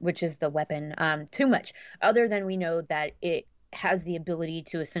 which is the weapon, too much, other than we know that it has the ability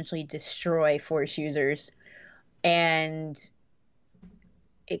to essentially destroy force users. And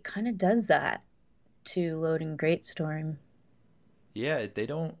it kind of does that to Loading Greatstorm. Yeah, they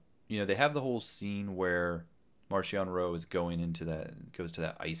don't. They have the whole scene where Marchion Ro is goes to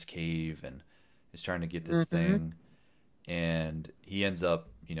that ice cave and is trying to get this Hmm. thing, and he ends up,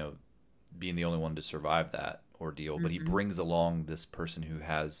 being the only one to survive that ordeal. But he Hmm. brings along this person who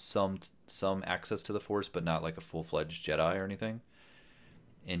has some access to the Force, but not like a full fledged Jedi or anything,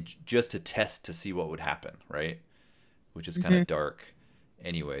 and just to test to see what would happen, right? Which is kind Hmm. of dark,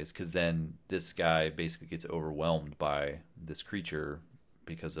 anyways, because then this guy basically gets overwhelmed by this creature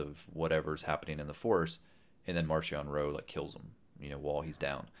because of whatever's happening in the Force, and then Marchion Ro like kills him, while he's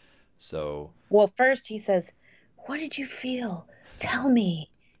down. So Well, first he says, "What did you feel? Tell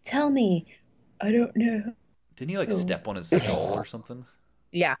me. Tell me." I don't know. didn't he like step on his skull or something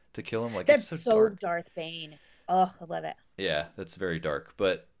Yeah. to kill him? Like it's That's so so dark. Darth Bane. Oh, I love it. Yeah, that's very dark.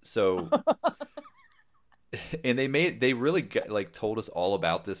 But so and they really like told us all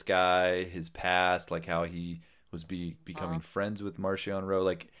about this guy, his past, like how he was becoming friends with Marchion Ro.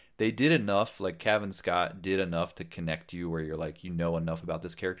 Like they did enough, like Cavan Scott did enough to connect you where you're like, you know enough about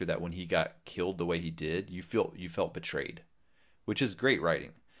this character that when he got killed the way he did, you felt betrayed, which is great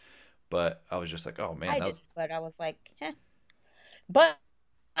writing. But I was just like, oh man, But I was like, eh. But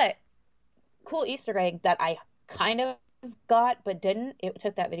cool Easter egg that I kind of got but didn't. It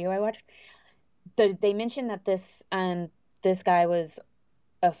took that video I watched. They mentioned that this guy was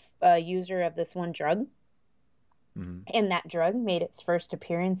a user of this one drug, and that drug made its first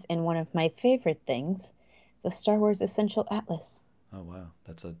appearance in one of my favorite things, the Star Wars Essential Atlas. Oh wow,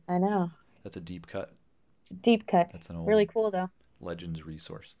 I know. That's a deep cut. It's a deep cut. That's an old really cool though. Legends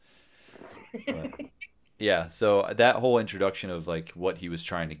resource. But, yeah, so that whole introduction of like what he was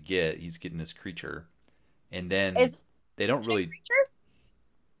trying to get, he's getting this creature, and then they don't really. Creature?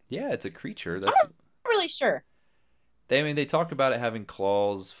 Yeah, it's a creature. I'm not really sure. They talk about it having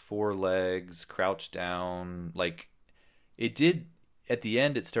claws, 4 legs, crouched down. Like it did at the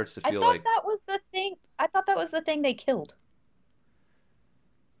end. It starts to feel like that was the thing. I thought that was the thing they killed.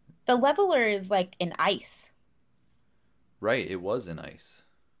 The leveler is like in ice. Right, it was in ice.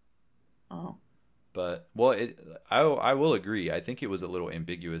 Oh. But well, I will agree. I think it was a little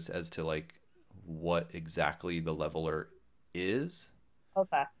ambiguous as to like what exactly the leveler is.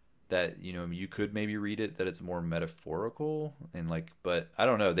 Okay. That you could maybe read it that it's more metaphorical and like, but I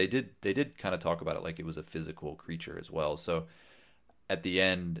don't know. They did kind of talk about it like it was a physical creature as well. So at the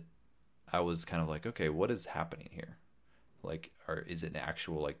end, I was kind of like, okay, what is happening here? Like, is it an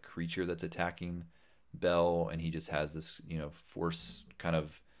actual like creature that's attacking Bell, and he just has this force kind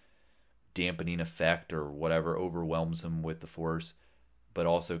of dampening effect or whatever, overwhelms him with the force, but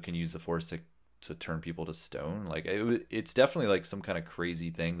also can use the force to turn people to stone. Like it's definitely like some kind of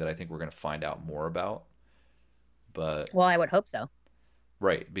crazy thing that I think we're going to find out more about. But well, I would hope so.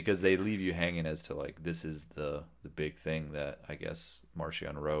 Right, because they leave you hanging as to like this is the big thing that I guess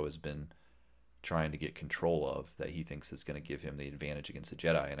Marchion Ro has been trying to get control of, that he thinks is going to give him the advantage against the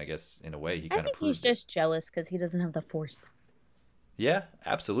Jedi. And I guess in a way he kind of proved he's just jealous because he doesn't have the force. Yeah,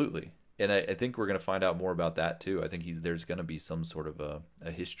 absolutely. And I think we're going to find out more about that too. I think there's going to be some sort of a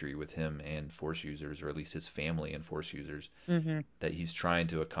history with him and Force users, or at least his family and Force users, that he's trying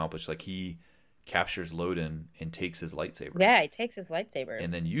to accomplish. Like he captures Loden and takes his lightsaber. Yeah, he takes his lightsaber.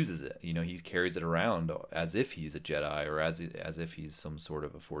 And then uses it. He carries it around as if he's a Jedi, or as if he's some sort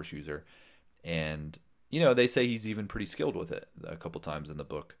of a Force user. And, they say he's even pretty skilled with it a couple times in the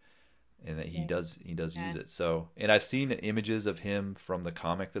book. And that he does use it. So, and I've seen images of him from the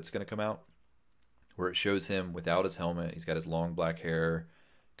comic that's going to come out, where it shows him without his helmet. He's got his long black hair,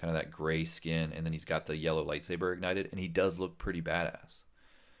 kind of that gray skin, and then he's got the yellow lightsaber ignited, and he does look pretty badass.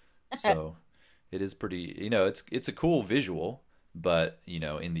 So, it is pretty. It's a cool visual, but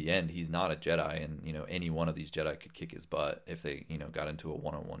in the end, he's not a Jedi, and any one of these Jedi could kick his butt if they got into a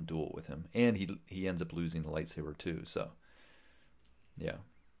one-on-one duel with him, and he ends up losing the lightsaber too. So, yeah.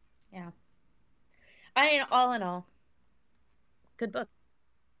 Yeah. All in all, good book.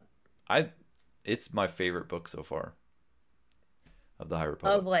 It's my favorite book so far of the High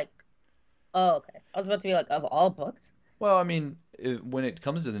Republic. Okay. I was about to be like, of all books? Well, when it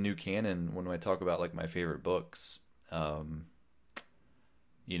comes to the new canon, when I talk about like my favorite books, the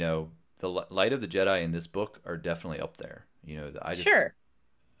Light of the Jedi in this book are definitely up there. Sure.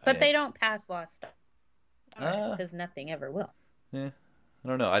 But they don't pass Lost Stars because nothing ever will. Yeah. I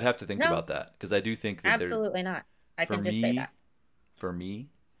don't know. I'd have to think about that, because I do think that absolutely not. I can just say that. For me,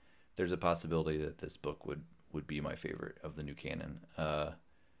 there's a possibility that this book would be my favorite of the new canon.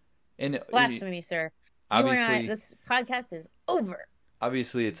 And blasphemy, sir. Obviously, this podcast is over.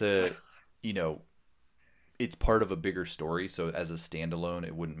 Obviously, it's it's part of a bigger story. So as a standalone,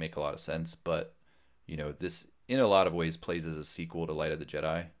 it wouldn't make a lot of sense. But this in a lot of ways plays as a sequel to Light of the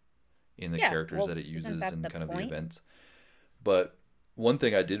Jedi in the characters that it uses and kind of the events. But one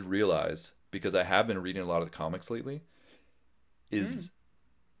thing I did realize, because I have been reading a lot of the comics lately, is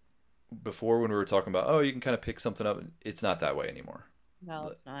before when we were talking about, you can kind of pick something up, it's not that way anymore. No,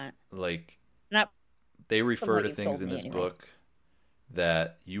 it's not. Like, not they refer to things in this book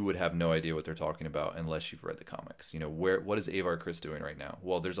that you would have no idea what they're talking about unless you've read the comics. What is Avar Kriss doing right now?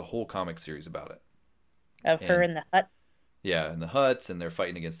 Well, there's a whole comic series about it. Of her in the huts. Yeah, in the huts, and they're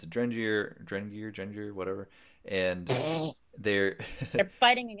fighting against the Drengir, whatever. And they're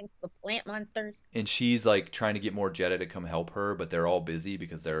fighting against the plant monsters. And she's like trying to get more Jedi to come help her, but they're all busy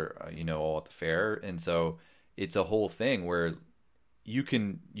because they're all at the fair. And so it's a whole thing where you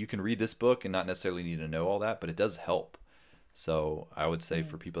can read this book and not necessarily need to know all that, but it does help. So I would say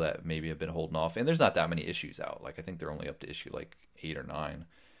for people that maybe have been holding off, and there's not that many issues out. Like I think they're only up to issue like 8 or 9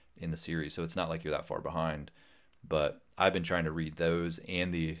 in the series, so it's not like you're that far behind. But I've been trying to read those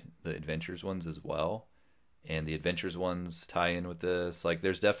and the adventures ones as well. And the adventures ones tie in with this. Like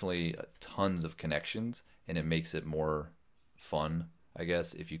there's definitely tons of connections, and it makes it more fun, I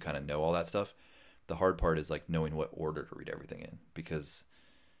guess, if you kind of know all that stuff. The hard part is like knowing what order to read everything in, because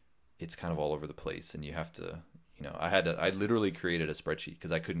it's kind of all over the place, and you have to, I literally created a spreadsheet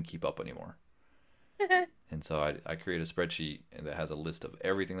because I couldn't keep up anymore. And so I created a spreadsheet that has a list of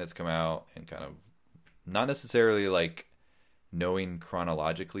everything that's come out, and kind of not necessarily like knowing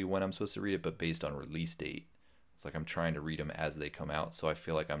chronologically when I'm supposed to read it, but based on release date. It's like I'm trying to read them as they come out, so I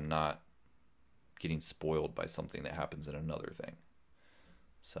feel like I'm not getting spoiled by something that happens in another thing.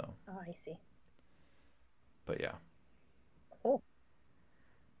 So. Oh, I see. But yeah. Cool.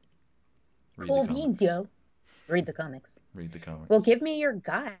 Read Cool the beans, comics. yo. Read the comics. Read the comics. Well, give me your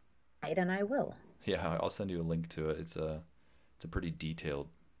guide, and I will. Yeah, I'll send you a link to it. It's a pretty detailed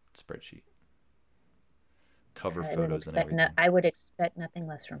spreadsheet. Cover photos and everything. I would expect nothing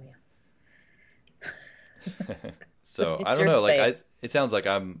less from you. So It's I don't your know. Like thing. it sounds like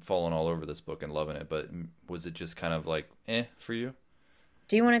I'm falling all over this book and loving it. But was it just kind of like for you?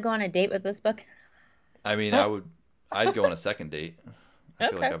 Do you want to go on a date with this book? I mean, I'd go on a second date. I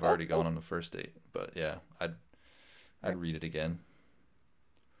feel like Okay, I've already cool. gone on the first date. But yeah, I'd read it again.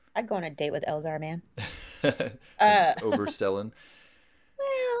 I'd go on a date with Elzar, man. Over Stellan.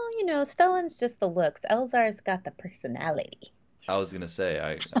 Well, Stellan's just the looks. Elzar's got the personality. I was gonna say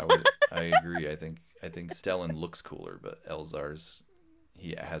I agree. I think Stellan looks cooler, but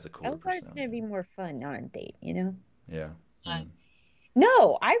he has a cooler Elzar's personality. gonna be more fun on a date, Yeah.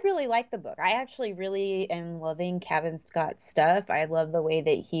 No, I really like the book. I actually really am loving Kevin Scott's stuff. I love the way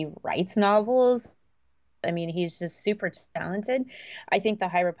that he writes novels. I mean, he's just super talented. I think the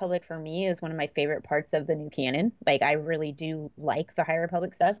High Republic for me is one of my favorite parts of the new canon. Like, I really do like the High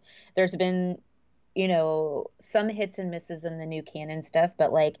Republic stuff. There's been, some hits and misses in the new canon stuff,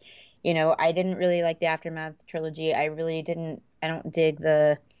 but like, I didn't really like the Aftermath trilogy. I don't dig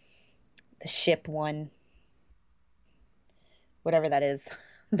the ship one, whatever that is,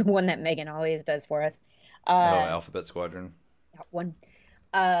 the one that Megan always does for us. Alphabet Squadron. That one.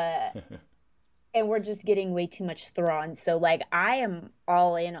 And we're just getting way too much Thrawn. So, like, I am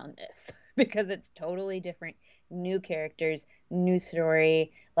all in on this because it's totally different. New characters, new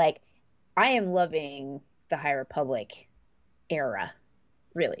story. Like, I am loving the High Republic era.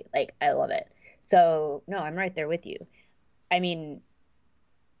 Really. Like, I love it. So, no, I'm right there with you. I mean,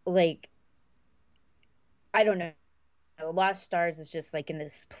 like, I don't know. Lost Stars is just, like, in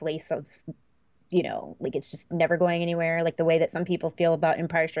this place of like it's just never going anywhere. Like the way that some people feel about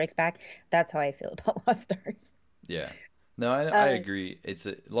Empire Strikes Back, that's how I feel about Lost Stars. Yeah. No, I agree.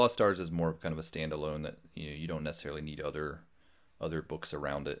 Lost Stars is more of kind of a standalone that you don't necessarily need other books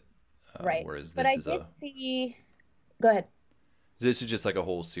around it. Right. Whereas but this I did see. Go ahead. This is just like a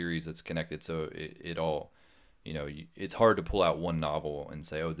whole series that's connected. So it all, it's hard to pull out one novel and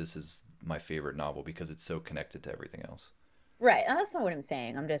say, oh, this is my favorite novel because it's so connected to everything else. Right. That's not what I'm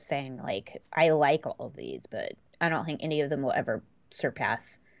saying. I'm just saying, like, I like all of these, but I don't think any of them will ever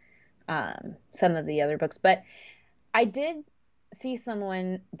surpass some of the other books. But I did see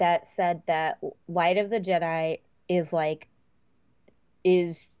someone that said that Light of the Jedi is like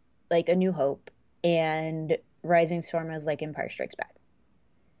A New Hope, and Rising Storm is like Empire Strikes Back.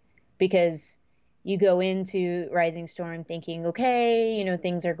 Because you go into Rising Storm thinking, okay,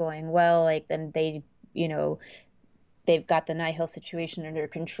 things are going well, like then they, they've got the Nihil situation under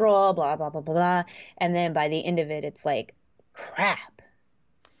control, blah, blah, blah, blah, blah. And then by the end of it, it's like, crap.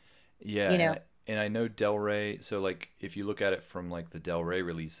 Yeah. And I know Del Rey, so like if you look at it from like the Del Rey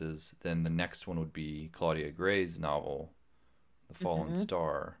releases, then the next one would be Claudia Gray's novel, The Fallen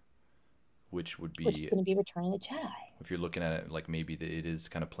Star, which is going to be Return of the Jedi. If you're looking at it like maybe it is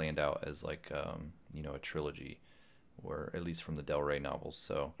kind of planned out as like, a trilogy, or at least from the Del Rey novels.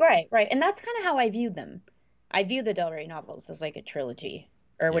 So Right. And that's kind of how I view them. I view the Del Rey novels as like a trilogy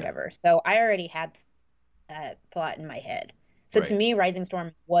or whatever. So I already had that thought in my head. So to me, Rising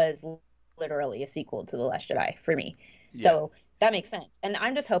Storm was literally a sequel to The Last Jedi for me. Yeah. So that makes sense. And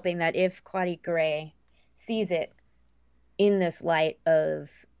I'm just hoping that if Claudia Gray sees it in this light of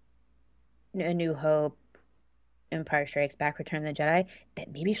A New Hope, Empire Strikes Back, Return of the Jedi,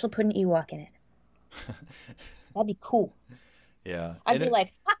 that maybe she'll put an Ewok in it. That'd be cool. Yeah. I'd be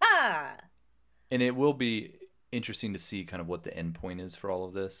like, ha-ha! And it will be interesting to see kind of what the end point is for all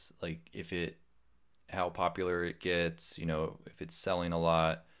of this. Like if it how popular it gets, if it's selling a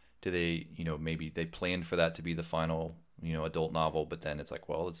lot. Do they, maybe they planned for that to be the final, adult novel, but then it's like,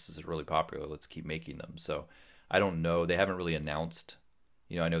 well, this is really popular, let's keep making them. So I don't know. They haven't really announced,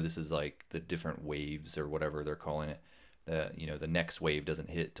 I know this is like the different waves or whatever they're calling it. The next wave doesn't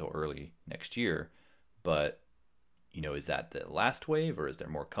hit till early next year, but is that the last wave or is there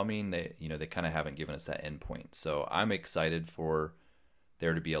more coming? They kind of haven't given us that endpoint. So I'm excited for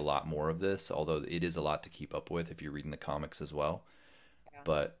there to be a lot more of this, although it is a lot to keep up with if you're reading the comics as well. Yeah.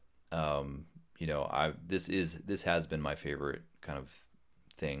 But this has been my favorite kind of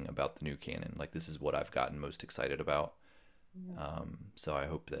thing about the new canon. Like, this is what I've gotten most excited about. So I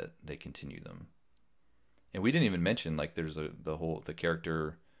hope that they continue them. And we didn't even mention, like, there's the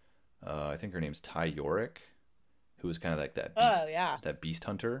character, I think her name's Ty Yorick, who was kind of like that beast, that beast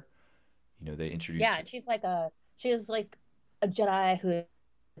hunter. They introduced. Yeah, she's like a Jedi who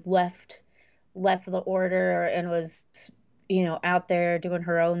left the Order and was, out there doing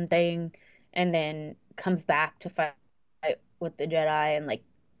her own thing, and then comes back to fight with the Jedi, and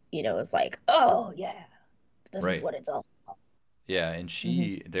is like, oh yeah, this is what it's all about. Yeah, and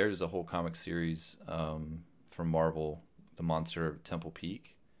there's a whole comic series from Marvel, The Monster of Temple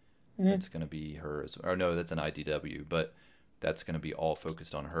Peak. That's going to be her, or no, that's an IDW, but that's going to be all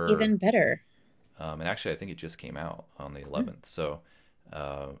focused on her. Even better. And actually, I think it just came out on the 11th. So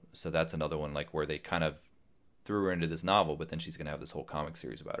that's another one, like, where they kind of threw her into this novel, but then she's going to have this whole comic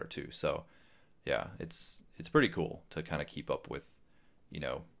series about her too. So yeah, it's pretty cool to kind of keep up with,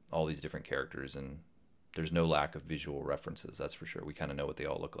 all these different characters, and there's no lack of visual references. That's for sure. We kind of know what they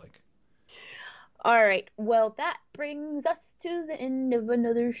all look like. All right. Well, that brings us to the end of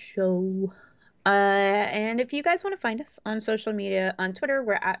another show. And if you guys want to find us on social media, on Twitter,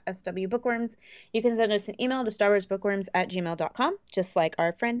 we're at SW Bookworms. You can send us an email to starwarsbookworms@gmail.com, just like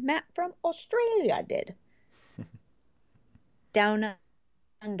our friend Matt from Australia did. Down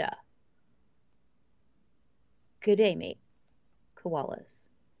under. Good day, mate. Koalas.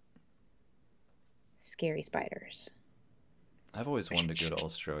 Scary spiders. I've always wanted to go to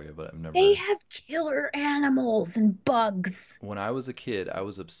Australia, but I've never. They have killer animals and bugs. When I was a kid, I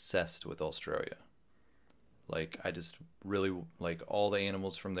was obsessed with Australia. Like, I just really, like, all the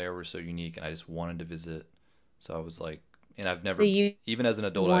animals from there were so unique, and I just wanted to visit. So I was like, and I've never, even as an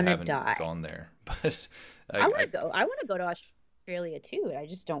adult, I haven't gone there. But I want to go. I want to go to Australia too. I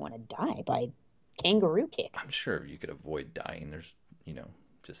just don't want to die by kangaroo kick. I'm sure you could avoid dying. There's,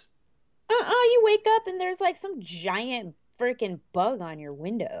 just. You wake up and there's like some giant freaking bug on your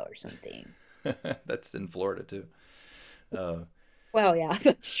window or something. That's in Florida too. Well, yeah,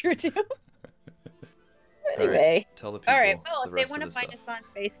 that's true too. Anyway, right, tell the people. All right. Well, if they want to find us on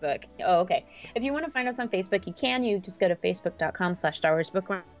Facebook, if you want to find us on Facebook, you can. You just go to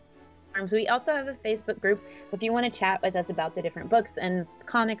facebook.com/StarWarsBookworms. We also have a Facebook group, so if you want to chat with us about the different books and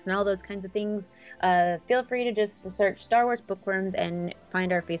comics and all those kinds of things, feel free to just search Star Wars Bookworms and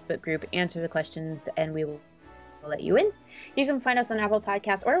find our Facebook group, answer the questions, and we will let you in. You can find us on Apple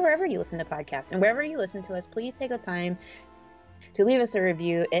Podcasts or wherever you listen to podcasts. And wherever you listen to us, please take the time to leave us a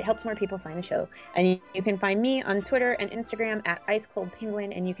review. It helps more people find the show. And you can find me on Twitter and Instagram at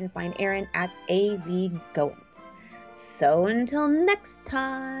IceColdPenguin, and you can find Aaron at AVGoins. So until next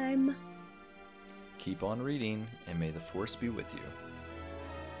time, keep on reading, and may the Force be with you.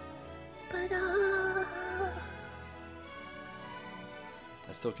 I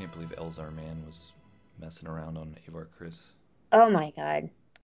still can't believe Elzar Mann was messing around on Avar Kriss. Oh my god.